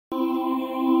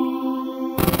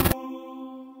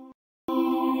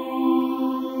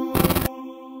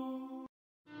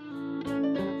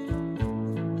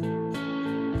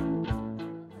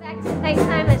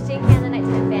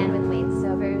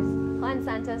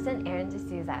Nicholas and Aaron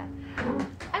D'Souza.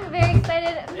 I'm very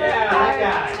excited for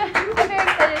I'm very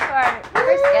excited for our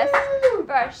first guest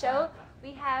for our show.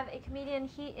 We have a comedian.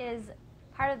 He is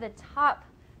part of the top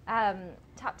 10,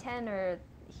 or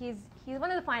he's one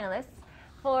of the finalists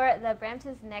for the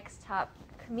Brampton's Next Top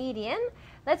Comedian.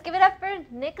 Let's give it up for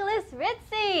Nicholas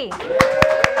Rizzi.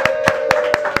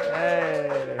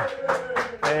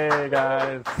 Hey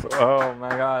guys. Oh my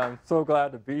God, I'm so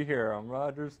glad to be here on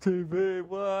Rogers TV.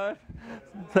 What?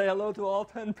 Say hello to all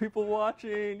 10 people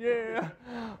watching. Yeah.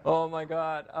 Oh my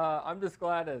God. I'm just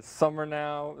glad it's summer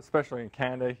now, especially in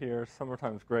Canada here.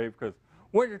 Summertime's great because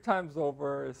winter time's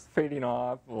over. It's fading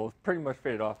off. Well, it's pretty much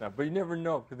faded off now, but you never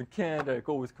know because in Canada it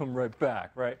always comes right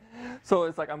back, right? So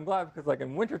it's like I'm glad because like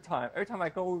in winter time, every time I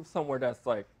go somewhere that's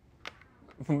like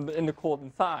in the cold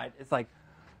inside, it's like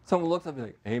someone looks up and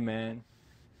like, hey man,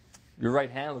 your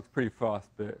right hand looks pretty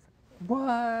frostbitten.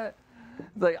 What?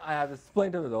 It's like I have to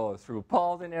explain to them, oh, it's through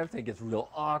palsy and everything. It gets real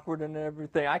awkward and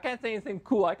everything. I can't say anything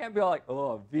cool. I can't be all like,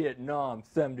 oh, Vietnam,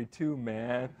 72,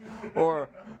 man. Or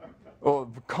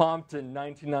Compton,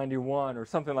 1991, or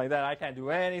something like that. I can't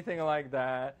do anything like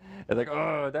that. It's like,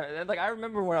 oh, like I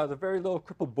remember when I was a very little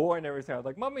crippled boy and everything. I was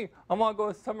like, Mommy, I want to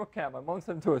go to summer camp. My mom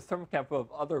sent me to a summer camp full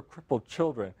of other crippled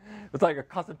children. It's like a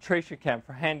concentration camp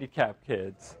for handicapped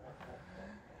kids.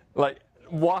 Like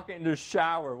walking into the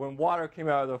shower when water came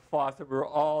out of the faucet, we were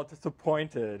all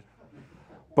disappointed.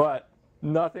 But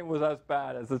nothing was as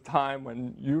bad as the time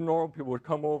when you normal people would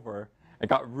come over and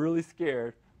got really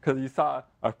scared because you saw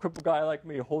a crippled guy like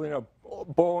me holding a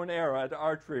bow and arrow at the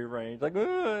archery range. Like,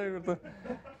 ugh.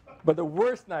 But the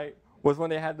worst night was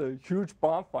when they had the huge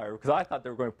bonfire, because I thought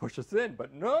they were going to push us in.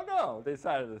 But no, they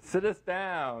decided to sit us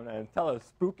down and tell us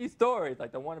spooky stories,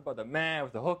 like the one about the man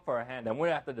with the hook for a hand and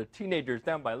went after the teenagers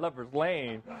down by Lover's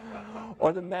Lane,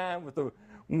 or the man with the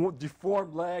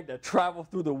deformed leg that traveled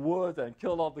through the woods and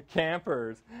killed all the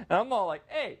campers. And I'm all like,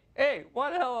 hey, why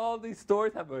the hell all these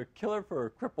stories have a killer for a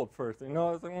crippled person? You know,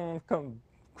 I was like, what kind of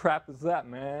crap is that,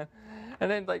 man? And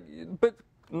then like, but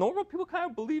normal people kind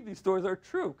of believe these stories are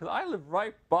true, because I live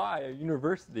right by a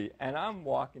university and I'm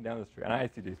walking down the street and I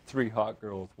see these 3 hot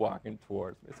girls walking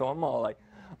towards me. So I'm all like,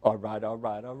 all right.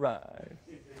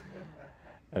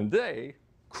 And they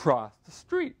cross the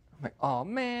street. I'm like, oh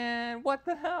man, what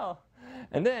the hell?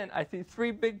 And then I see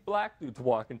 3 big black dudes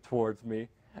walking towards me,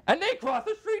 and they cross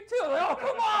the street too. I'm like, oh,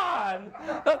 come on!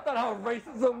 That's not how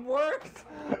racism works.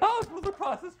 I was supposed to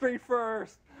cross the street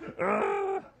first.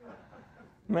 Ugh.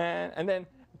 Man, and then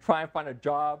try and find a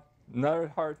job.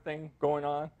 Another hard thing going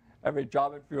on. Every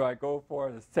job interview I go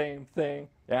for, the same thing.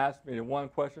 They ask me the one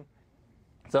question.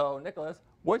 So, Nicholas,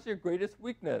 what's your greatest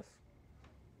weakness?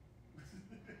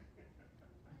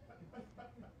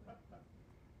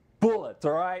 Bullets,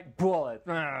 all right? Bullets.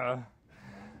 Ugh.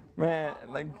 Man,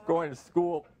 like going to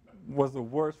school was the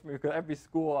worst for me, because every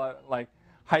school, like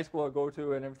high school I go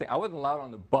to and everything, I wasn't allowed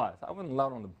on the bus. You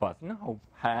know how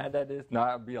bad that is,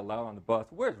 not to be allowed on the bus?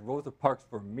 Where's Rosa Parks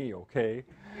for me, okay?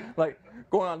 Like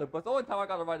going on the bus, the only time I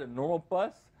got to ride a normal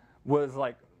bus was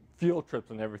like field trips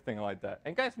and everything like that.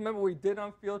 And guys, remember what we did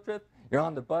on field trips? You're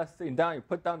on the bus sitting down, you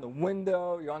put down the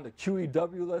window, you're on the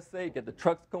QEW, let's say, you get the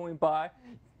trucks going by.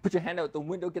 Put your hand out the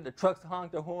window, get the trucks to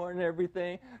honk their horn and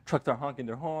everything. Trucks are honking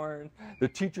their horns. The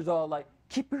teacher's all like,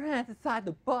 keep your hands inside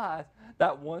the bus.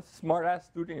 That one smart-ass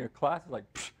student in your class is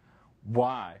like, psh,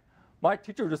 why? My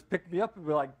teacher would just pick me up and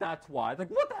be like, that's why. It's like,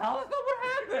 what the hell? That's not what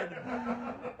happened.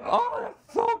 Oh,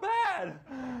 that's so bad.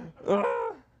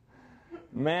 Ugh.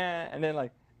 Man, and then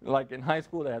like in high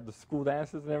school, they had the school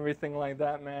dances and everything like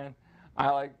that, man.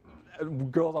 I like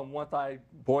girls on one side,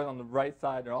 boys on the right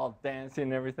side, they're all dancing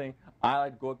and everything. I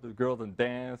like to go up to the girls and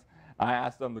dance. I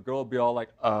ask them, the girl will be all like,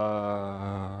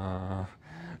 other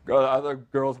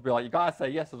girls will be like, you gotta say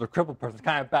yes as a crippled person. It's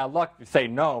kind of bad luck if you say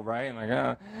no, right? And like,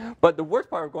 But the worst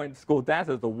part of going to school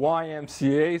dances, the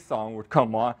YMCA song would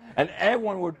come on, and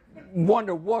everyone would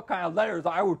wonder what kind of letters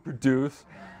I would produce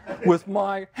with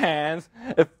my hands.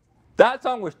 If that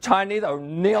song was Chinese, I would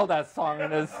nail that song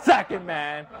in a second,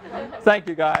 man. Thank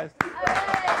you, guys. All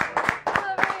right.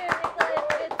 Over here,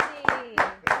 Nicholas Rizzi.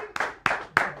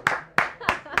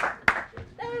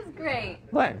 That was great.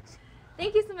 Thanks.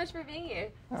 Thank you so much for being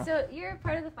here. So you're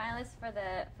part of the finalists for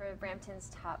Brampton's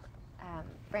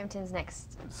Brampton's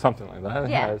Next. Something like that.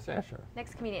 Yeah, sure.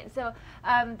 Next Comedian. So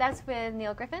that's with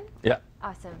Neil Griffin? Yeah.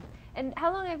 Awesome. And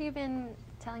how long have you been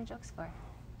telling jokes for?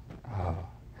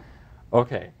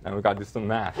 Okay, now we got to do some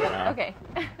math now. Okay.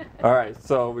 All right,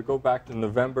 so we go back to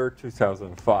November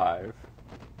 2005,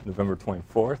 November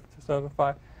 24th,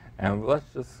 2005, and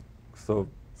let's just, so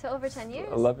over 10 years?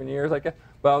 11 years, I guess.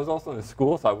 But I was also in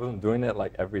school, so I wasn't doing it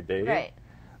like every day. Right.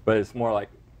 But it's more like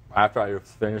after I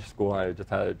finished school, I just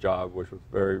had a job, which was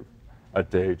a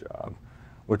day job,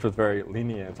 which was very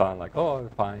lenient on like, oh,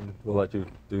 fine, we'll let you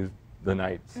do the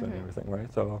nights and everything,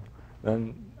 right? So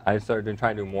then I started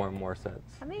trying to do more and more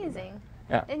sets. Amazing.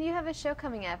 Yeah. And you have a show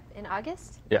coming up in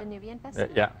August? Yeah. The Nubian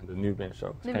Festival? Yeah, the Nubian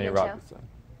show. Kenny Robinson.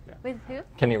 Yeah. With who?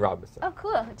 Kenny Robinson. Oh,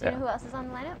 cool. Do you know who else is on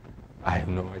the lineup? I have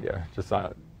no idea. Just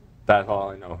that's all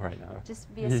I know right now.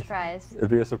 Just be a surprise. It'd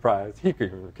be a surprise. He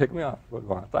could kick me off if he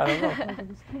wants. I don't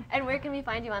know. And where can we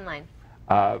find you online?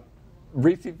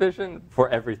 Rizzi Vision for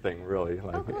everything, really.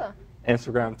 Like, oh, cool.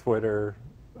 Instagram, Twitter,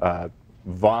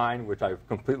 Vine, which I've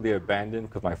completely abandoned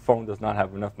because my phone does not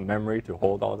have enough memory to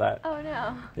hold all that. Oh,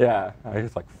 no. Yeah,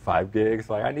 it's like 5 gigs.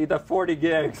 Like, I need that 40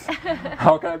 gigs.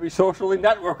 How can I be socially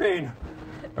networking?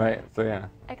 Right, so yeah.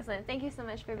 Excellent. Thank you so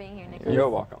much for being here, Nicholas. You're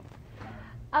welcome.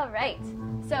 All right,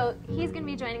 so he's going to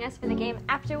be joining us for the game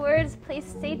afterwards. Please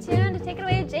stay tuned. Take it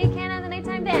away, Kana and the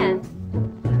Nighttime Band.